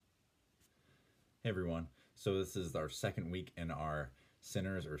Hey everyone. So this is our second week in our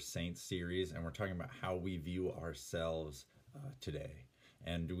Sinners or Saints series, and we're talking about how we view ourselves today.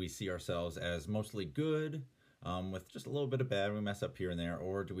 And do we see ourselves as mostly good, with just a little bit of bad, we mess up here and there,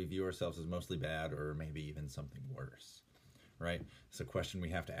 or do we view ourselves as mostly bad, or maybe even something worse? Right? It's a question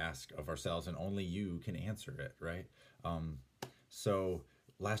we have to ask of ourselves, and only you can answer it, right? So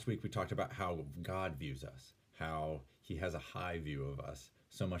last week we talked about how God views us, how he has a high view of us,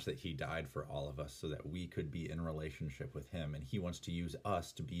 so much that he died for all of us so that we could be in relationship with him. And he wants to use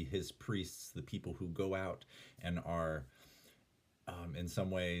us to be his priests, the people who go out and are, in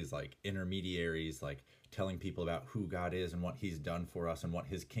some ways, like intermediaries, like telling people about who God is and what he's done for us and what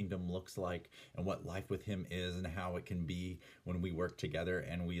his kingdom looks like and what life with him is and how it can be when we work together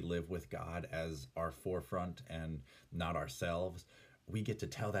and we live with God as our forefront and not ourselves. We get to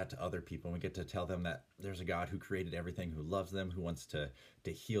tell that to other people, and we get to tell them that there's a God who created everything, who loves them, who wants to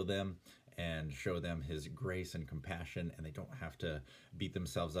heal them and show them his grace and compassion, and they don't have to beat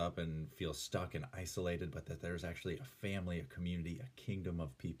themselves up and feel stuck and isolated, but that there's actually a family, a community, a kingdom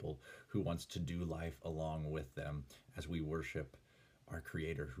of people who wants to do life along with them as we worship our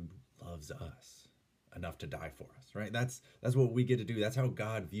creator who loves us enough to die for us, right? That's what we get to do. That's how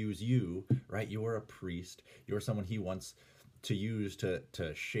God views you, right? You're a priest. You're someone he wants to use to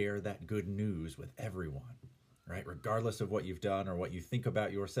share that good news with everyone, right? Regardless of what you've done or what you think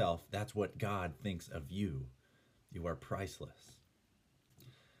about yourself, that's what God thinks of you. You are priceless.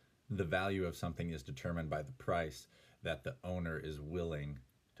 The value of something is determined by the price that the owner is willing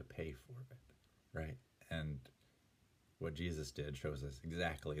to pay for it, right? And what Jesus did shows us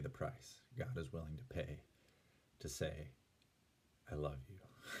exactly the price God is willing to pay to say, I love you.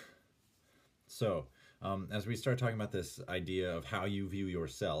 So, as we start talking about this idea of how you view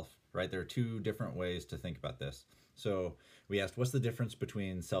yourself, right, there are two different ways to think about this. So we asked, what's the difference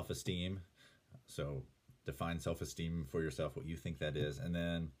between self-esteem? So define self-esteem for yourself, what you think that is. And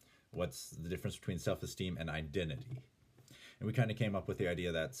then what's the difference between self-esteem and identity? And we kind of came up with the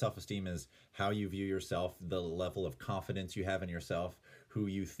idea that self-esteem is how you view yourself, the level of confidence you have in yourself, who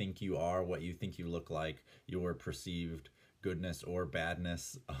you think you are, what you think you look like, your perceived goodness or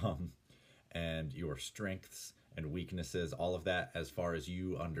badness, and your strengths and weaknesses, all of that as far as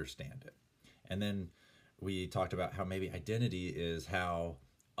you understand it. And then we talked about how maybe identity is how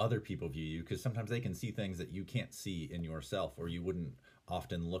other people view you, because sometimes they can see things that you can't see in yourself or you wouldn't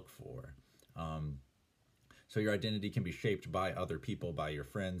often look for. So your identity can be shaped by other people, by your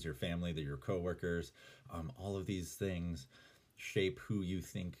friends, your family, your coworkers. All of these things shape who you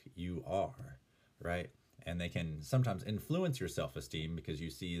think you are, right? And they can sometimes influence your self-esteem because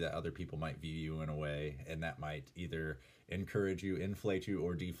you see that other people might view you in a way, and that might either encourage you, inflate you,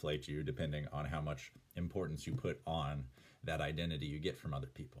 or deflate you, depending on how much importance you put on that identity you get from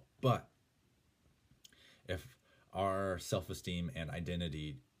other people. But if our self-esteem and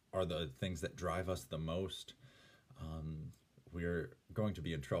identity are the things that drive us the most, we're going to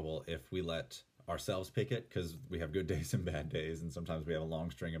be in trouble if we let ourselves pick it, because we have good days and bad days, and sometimes we have a long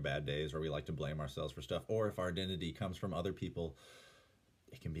string of bad days, or we like to blame ourselves for stuff. Or if our identity comes from other people,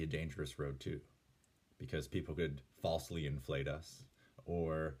 it can be a dangerous road too, because people could falsely inflate us,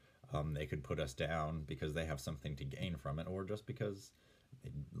 or they could put us down because they have something to gain from it, or just because they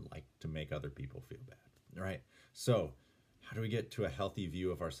like to make other people feel bad, right? So how do we get to a healthy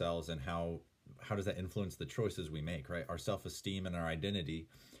view of ourselves, and how does that influence the choices we make, right? Our self-esteem and our identity,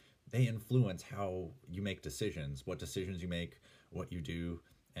 they influence how you make decisions, what decisions you make, what you do,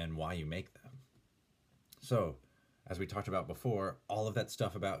 and why you make them. So, as we talked about before, all of that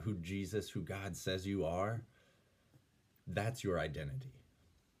stuff about who Jesus, who God says you are, that's your identity.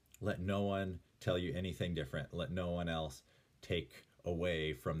 Let no one tell you anything different. Let no one else take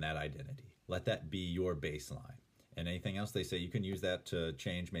away from that identity. Let that be your baseline. And anything else they say, you can use that to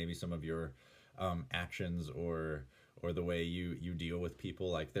change maybe some of your actions or the way you deal with people.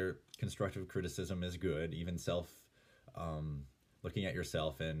 Like, their constructive criticism is good. Even looking at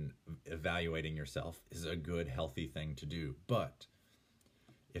yourself and evaluating yourself is a good, healthy thing to do. But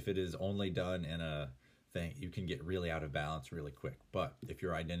if it is only done in a thing, you can get really out of balance really quick. But if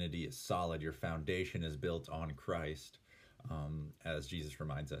your identity is solid, your foundation is built on Christ, as Jesus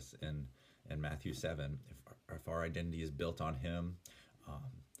reminds us in Matthew 7, if our identity is built on him,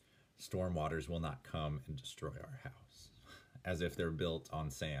 storm waters will not come and destroy our house, as if they're built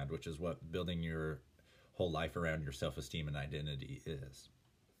on sand, which is what building your whole life around your self-esteem and identity is.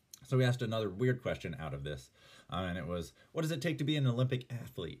 So we asked another weird question out of this, and it was, what does it take to be an Olympic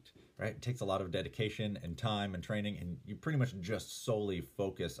athlete, right? It takes a lot of dedication and time and training, and you pretty much just solely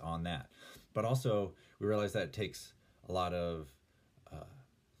focus on that. But also, we realized that it takes a lot of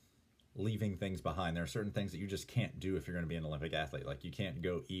leaving things behind. There are certain things that you just can't do if you're going to be an Olympic athlete. Like, you can't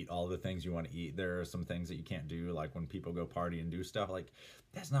go eat all the things you want to eat. There are some things that you can't do, like when people go party and do stuff. Like,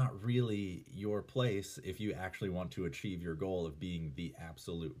 that's not really your place if you actually want to achieve your goal of being the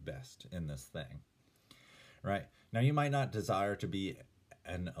absolute best in this thing, right? Now, you might not desire to be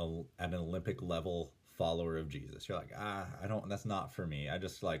at an Olympic level follower of Jesus. You're like, that's not for me. I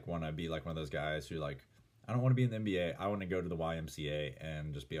just like want to be like one of those guys who like, I don't want to be in the NBA. I want to go to the YMCA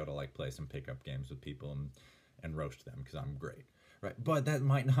and just be able to like play some pickup games with people and roast them because I'm great, right? But that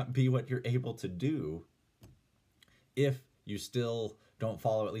might not be what you're able to do if you still don't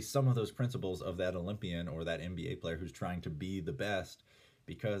follow at least some of those principles of that Olympian or that NBA player who's trying to be the best,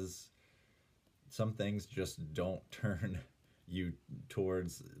 because some things just don't turn you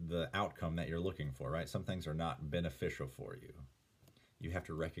towards the outcome that you're looking for, right? Some things are not beneficial for you. You have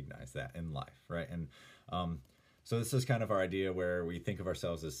to recognize that in life, right? And so this is kind of our idea where we think of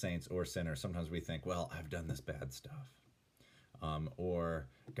ourselves as saints or sinners. Sometimes we think, well, I've done this bad stuff. Or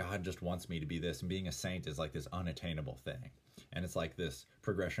God just wants me to be this. And being a saint is like this unattainable thing. And it's like this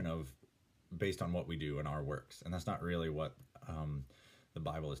progression of based on what we do in our works. And that's not really what the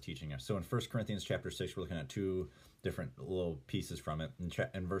Bible is teaching us. So in 1 Corinthians chapter 6, we're looking at two different little pieces from it.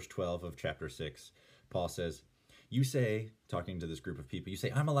 In verse 12 of chapter 6, Paul says, you say, talking to this group of people, you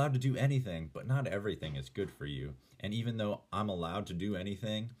say, I'm allowed to do anything, but not everything is good for you. And even though I'm allowed to do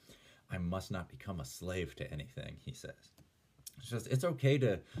anything, I must not become a slave to anything, he says. It's okay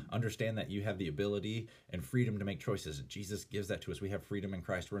to understand that you have the ability and freedom to make choices. Jesus gives that to us. We have freedom in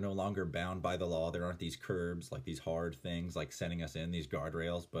Christ. We're no longer bound by the law. There aren't these curbs, like these hard things, like sending us in, these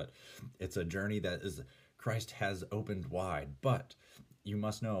guardrails. But it's a journey that Christ has opened wide. But you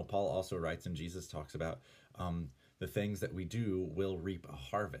must know, Paul also writes, and Jesus talks about the things that we do will reap a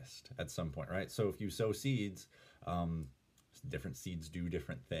harvest at some point, right? So if you sow seeds, different seeds do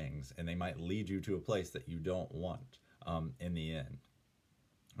different things, and they might lead you to a place that you don't want in the end.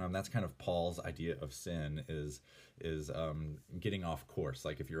 That's kind of Paul's idea of sin is getting off course.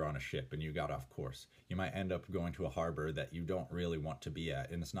 Like if you're on a ship and you got off course, you might end up going to a harbor that you don't really want to be at,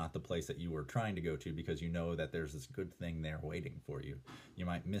 and it's not the place that you were trying to go to because you know that there's this good thing there waiting for you. You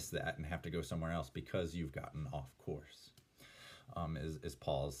might miss that and have to go somewhere else because you've gotten off course, is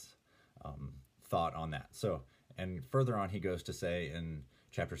Paul's thought on that. So, and further on he goes to say in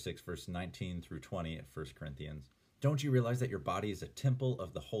chapter 6, verse 19 through 20 at 1 Corinthians, don't you realize that your body is a temple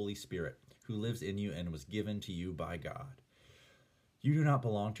of the Holy Spirit who lives in you and was given to you by God? You do not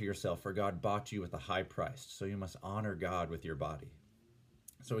belong to yourself, for God bought you with a high price, so you must honor God with your body.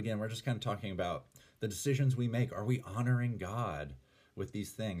 So again, we're just kind of talking about the decisions we make. Are we honoring God with these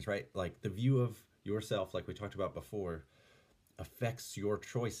things, right? Like the view of yourself, like we talked about before, affects your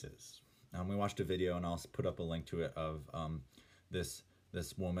choices. We watched a video, and I'll put up a link to it, of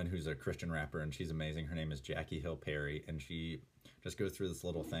this woman who's a Christian rapper, and she's amazing. Her name is Jackie Hill Perry, and she just goes through this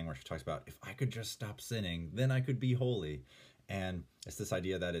little thing where she talks about, if I could just stop sinning, then I could be holy. And it's this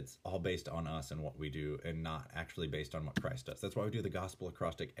idea that it's all based on us and what we do, and not actually based on what Christ does. That's why we do the gospel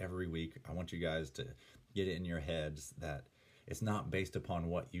acrostic every week. I want you guys to get it in your heads that it's not based upon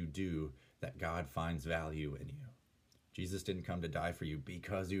what you do that God finds value in you. Jesus didn't come to die for you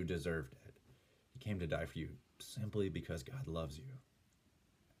because you deserved it. He came to die for you simply because God loves you.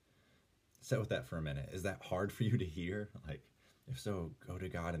 Sit with that for a minute. Is that hard for you to hear? Like, if so, go to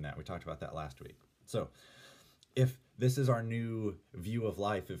God in that. We talked about that last week. So if this is our new view of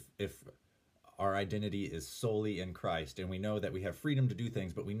life, if our identity is solely in Christ, and we know that we have freedom to do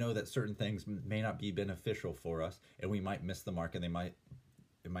things, but we know that certain things may not be beneficial for us, and we might miss the mark, and it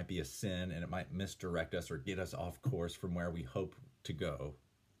might be a sin, and it might misdirect us or get us off course from where we hope to go,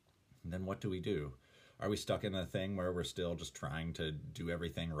 and then what do? Are we stuck in a thing where we're still just trying to do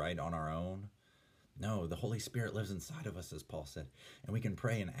everything right on our own? No, the Holy Spirit lives inside of us, as Paul said, and we can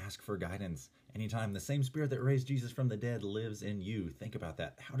pray and ask for guidance anytime. The same Spirit that raised Jesus from the dead lives in you. Think about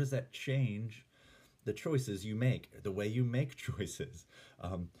that. How does that change the choices you make, the way you make choices?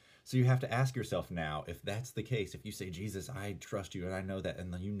 So you have to ask yourself now, if that's the case, if you say, Jesus, I trust you and I know that,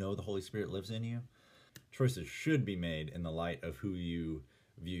 and you know the Holy Spirit lives in you, choices should be made in the light of who you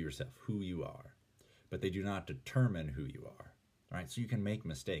view yourself, who you are. But they do not determine who you are, right? So you can make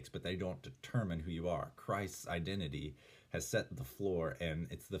mistakes, but they don't determine who you are. Christ's identity has set the floor, and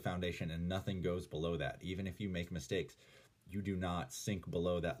it's the foundation, and nothing goes below that. Even if you make mistakes, you do not sink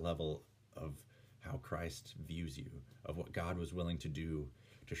below that level of how Christ views you, of what God was willing to do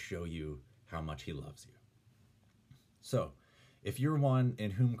to show you how much he loves you. So if you're one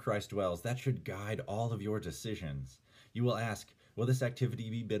in whom Christ dwells, that should guide all of your decisions. You will ask, Will this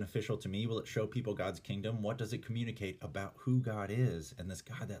activity be beneficial to me? Will it show people God's kingdom? What does it communicate about who God is and this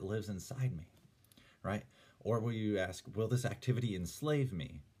God that lives inside me, right? Or will you ask, will this activity enslave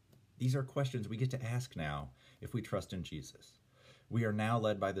me? These are questions we get to ask now if we trust in Jesus. We are now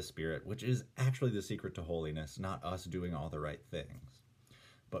led by the Spirit, which is actually the secret to holiness, not us doing all the right things,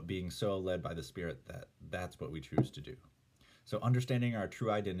 but being so led by the Spirit that that's what we choose to do. So understanding our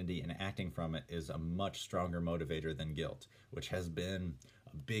true identity and acting from it is a much stronger motivator than guilt, which has been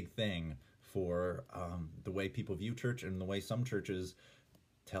a big thing for the way people view church and the way some churches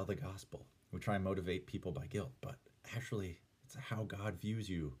tell the gospel. We try and motivate people by guilt, but actually it's how God views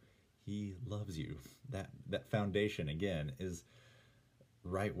you. He loves you. That foundation, again, is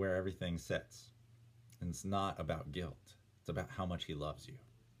right where everything sits. And it's not about guilt. It's about how much he loves you.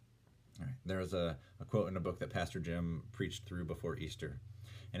 All right. There's a quote in a book that Pastor Jim preached through before Easter,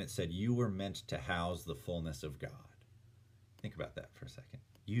 and it said, "You were meant to house the fullness of God." Think about that for a second.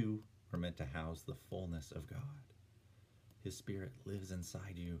 You were meant to house the fullness of God. His Spirit lives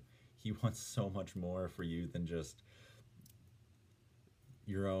inside you. He wants so much more for you than just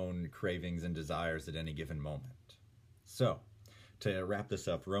your own cravings and desires at any given moment. So, to wrap this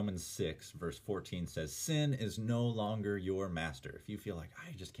up, Romans 6, verse 14 says, "Sin is no longer your master." If you feel like,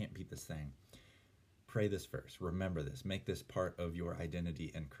 I just can't beat this thing, pray this verse. Remember this. Make this part of your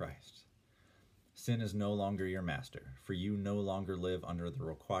identity in Christ. Sin is no longer your master, for you no longer live under the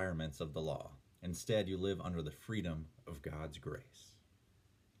requirements of the law. Instead, you live under the freedom of God's grace.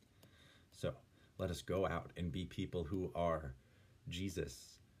 So, let us go out and be people who are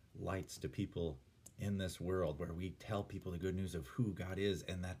Jesus lights to people in this world, where we tell people the good news of who God is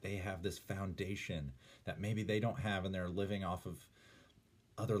and that they have this foundation that maybe they don't have, and they're living off of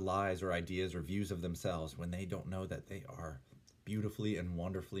other lies or ideas or views of themselves when they don't know that they are beautifully and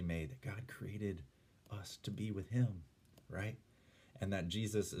wonderfully made, that God created us to be with him, right? And that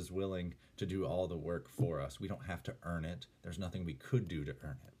Jesus is willing to do all the work for us. We don't have to earn it. There's nothing we could do to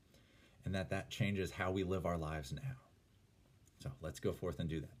earn it. And that changes how we live our lives now. So let's go forth and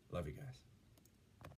do that. Love you guys.